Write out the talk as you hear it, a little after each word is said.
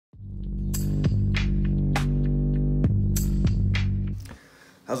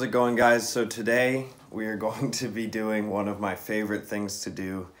How's it going, guys? So today we are going to be doing one of my favorite things to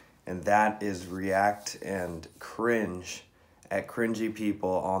do, and that is react and cringe at cringy people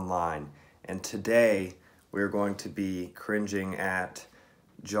online. And today we're going to be cringing at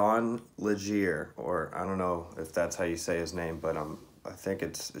John Legere, or I don't know if that's how you say his name, but I think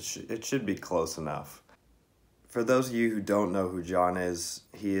it should be close enough. For those of you who don't know who John is,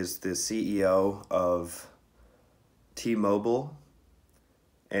 he is the CEO of T-Mobile.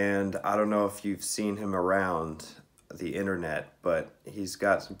 And I don't know if you've seen him around the internet, but he's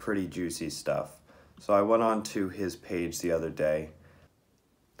got some pretty juicy stuff. So I went on to his page the other day.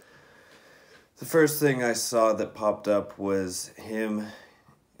 The first thing I saw that popped up was him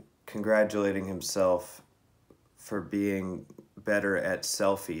congratulating himself for being better at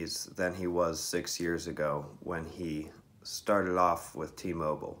selfies than he was 6 years ago when he started off with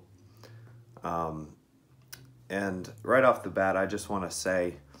T-Mobile. And right off the bat, I just want to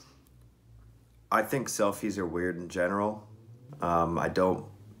say, I think selfies are weird in general. I don't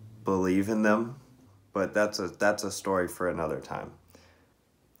believe in them, but that's a story for another time.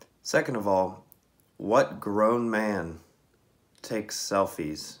 Second of all, what grown man takes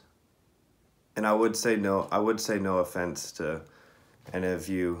selfies? And I would say no offense to any of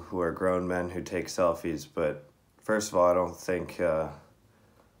you who are grown men who take selfies, but first of all, I don't think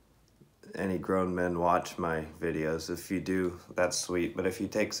any grown men watch my videos. If you do, that's sweet. But if you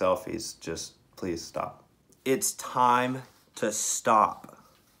take selfies, just please stop. It's time to stop.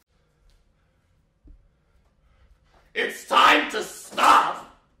 It's time to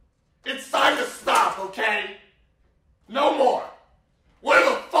stop. It's time to stop, okay? No more. Where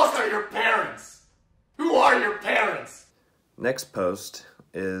the fuck are your parents? Who are your parents? Next post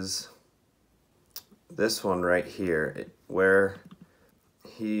is this one right here, where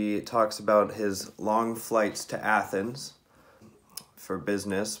he talks about his long flights to Athens for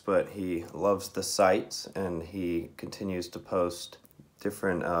business, but he loves the sights, and he continues to post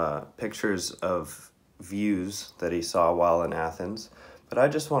different pictures of views that he saw while in Athens. But I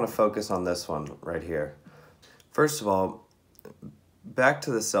just want to focus on this one right here. First of all, back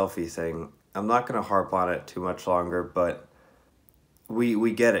to the selfie thing. I'm not going to harp on it too much longer, but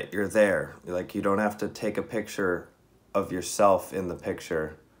we get it. You're there. Like, you don't have to take a picture of yourself in the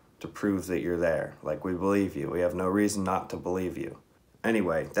picture to prove that you're there. Like, we believe you. We have no reason not to believe you.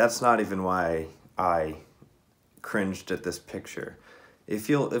 Anyway, that's not even why I cringed at this picture. If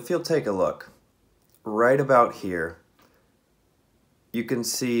you'll take a look, right about here, you can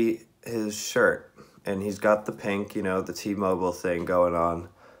see his shirt, and he's got the pink, you know, the T-Mobile thing going on.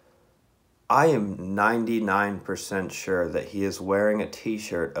 I am 99% sure that he is wearing a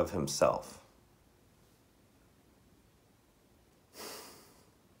t-shirt of himself.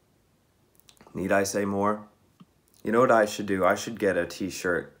 Need I say more? You know what I should do? I should get a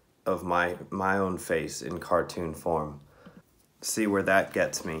t-shirt of my own face in cartoon form. See where that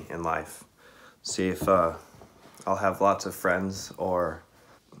gets me in life. See if I'll have lots of friends or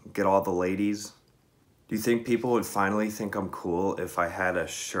get all the ladies. Do you think people would finally think I'm cool if I had a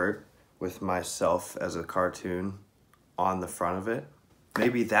shirt with myself as a cartoon on the front of it?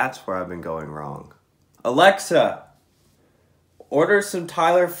 Maybe that's where I've been going wrong. Alexa, order some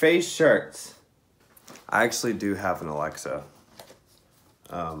Tyler face shirts. I actually do have an Alexa.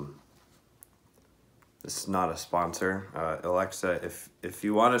 This is not a sponsor. Alexa, if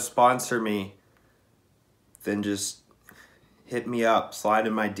you want to sponsor me, then just hit me up, slide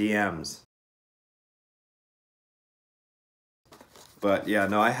in my DMs. But yeah,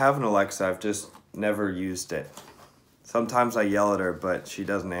 no, I have an Alexa. I've just never used it. Sometimes I yell at her, but she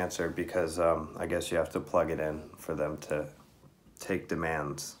doesn't answer because I guess you have to plug it in for them to take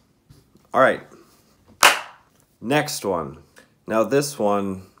demands. All right. Next one. Now this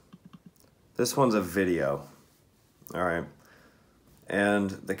one's a video, all right?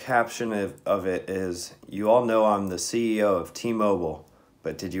 And the caption of it is, "You all know I'm the CEO of T-Mobile,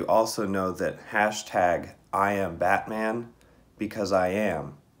 but did you also know that hashtag I am Batman? Because I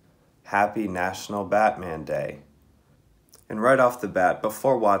am. Happy National Batman Day." And right off the bat,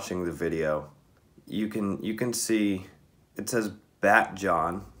 before watching the video, you can see, it says Bat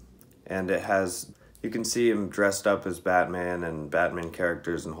John, and it has, you can see him dressed up as Batman and Batman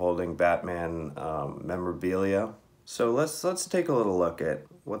characters and holding Batman memorabilia. So let's take a little look at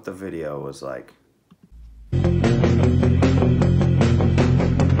what the video was like.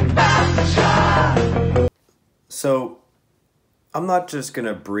 So I'm not just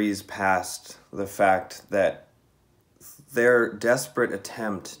gonna breeze past the fact that their desperate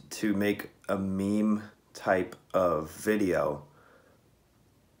attempt to make a meme type of video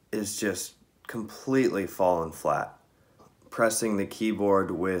is just completely fallen flat. pressing the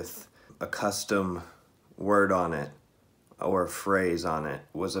keyboard with a custom word on it or phrase on it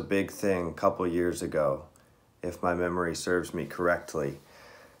was a big thing a couple years ago, if my memory serves me correctly.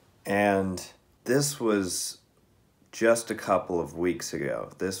 And this was just a couple of weeks ago.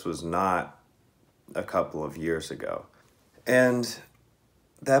 This was not a couple of years ago. And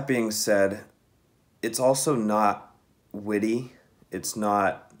that being said, it's also not witty. It's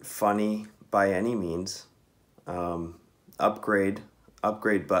not funny by any means. Upgrade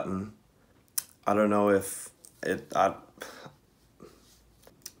button. I don't know if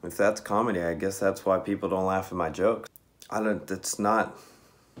that's comedy. I guess that's why people don't laugh at my jokes. It's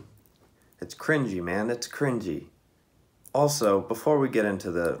cringy, man. It's cringy. Also, before we get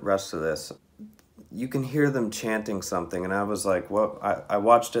into the rest of this, you can hear them chanting something, and I was like, what? I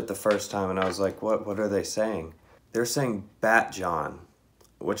watched it the first time, and I was like, what are they saying? They're saying Bat John,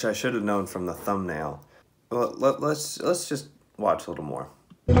 which I should have known from the thumbnail. Well, let's just watch a little more.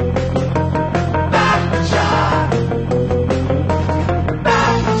 Bat John.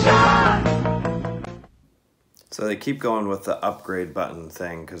 So they keep going with the upgrade button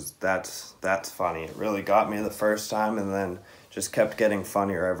thing, because that's funny. It really got me the first time, and then just kept getting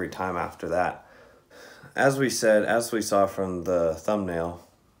funnier every time after that. As we saw from the thumbnail,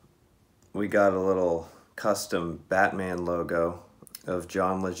 we got a little custom Batman logo of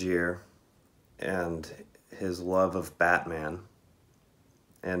John Legere and his love of Batman.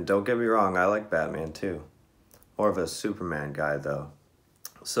 And don't get me wrong, I like Batman too. More of a Superman guy though.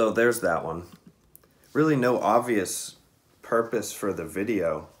 So there's that one. Really no obvious purpose for the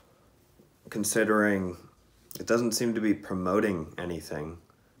video, considering it doesn't seem to be promoting anything.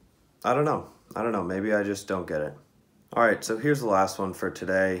 I don't know, maybe I just don't get it. Alright, so here's the last one for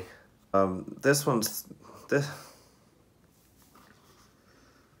today. This one's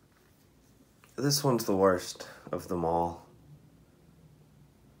the worst of them all.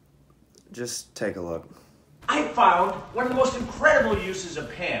 Just take a look. I found one of the most incredible uses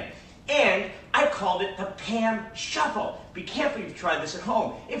of Pam, and I called it the Pam Shuffle. Be careful if you try this at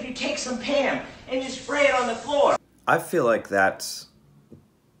home. If you take some Pam and you spray it on the floor. I feel like that's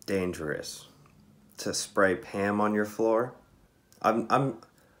dangerous, to spray Pam on your floor. I'm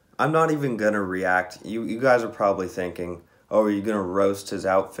not even gonna react. You guys are probably thinking, oh, are you gonna roast his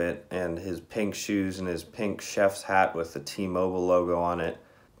outfit and his pink shoes and his pink chef's hat with the T-Mobile logo on it,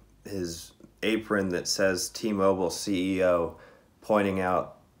 his apron that says T-Mobile CEO, pointing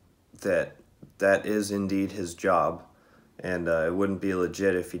out that that is indeed his job, and it wouldn't be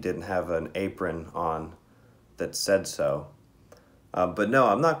legit if he didn't have an apron on that said so. But no,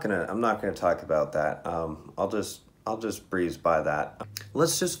 I'm not gonna talk about that. I'll just breeze by that.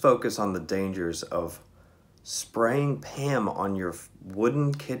 Let's just focus on the dangers of spraying Pam on your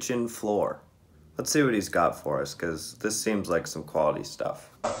wooden kitchen floor. Let's see what he's got for us, because this seems like some quality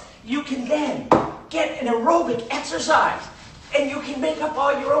stuff. You can then get an aerobic exercise, and you can make up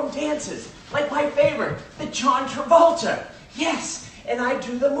all your own dances, like my favorite, the John Travolta. Yes, and I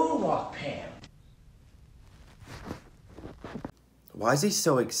do the moonwalk, Pam. Why is he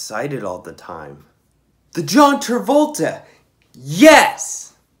so excited all the time? The John Travolta!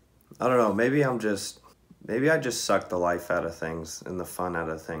 Yes! I don't know, maybe I just suck the life out of things and the fun out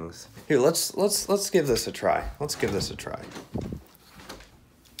of things. Here, let's give this a try. Let's give this a try.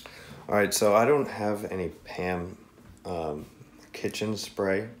 Alright, so I don't have any Pam kitchen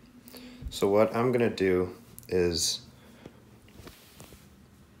spray. So what I'm gonna do is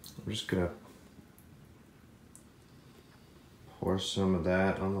I'm just gonna pour some of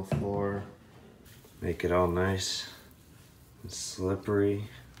that on the floor. Make it all nice and slippery.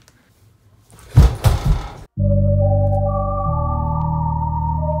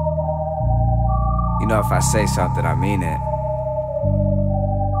 You know, if I say something, I mean it.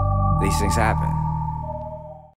 These things happen.